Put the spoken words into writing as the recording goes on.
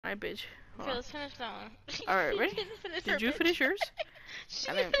My bitch. Okay, let's finish that one. Alright, ready? Did you finish yours? She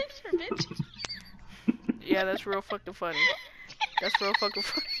finished her bitch. Yeah, that's real fucking funny. That's real fucking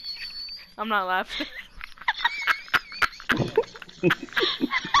funny. I'm not laughing. Yo,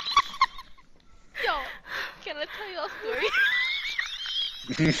 can I tell y'all a story?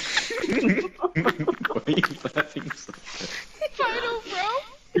 Why are you laughing so Final, bro.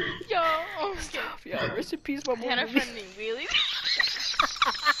 Yo, okay. Stop, yeah. Rest in peace, my boy. I had a friend named Wheelies.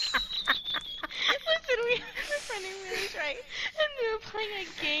 Listen, we had a friend named Wheelies, right? And we were playing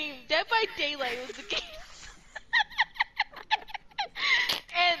a game. Dead by Daylight was the game.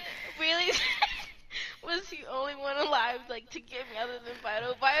 And Wheelies was the only one alive, like, to get me other than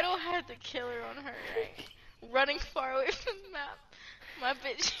Vital. Vital had the killer on her, right? Running far away from the map. My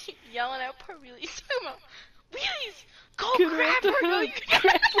bitch yelling at poor Wheelies. Talking about, Wheelies, go grab her, yo, you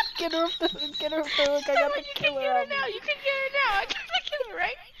can Get her off the hook, get her off the hook. I got the killer her on me. now, you can get her now. I got the killer,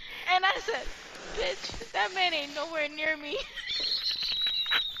 right? And I said, bitch, that man ain't nowhere near me.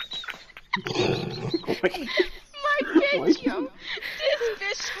 My bitch, yo, this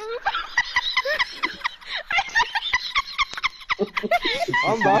bitch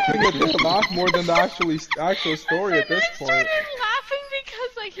I'm laughing at this laugh more than the actual story at this I point. started laughing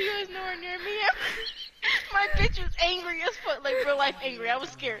because, like, he was nowhere near me. My bitch was angry as fuck, like, real life angry. I was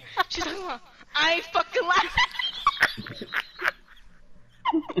scared. She's like, well, I ain't fucking laughing.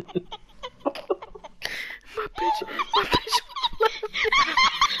 My bitch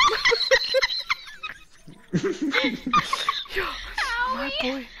Yo, my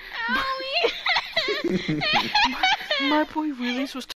boy. My boy Wheelies was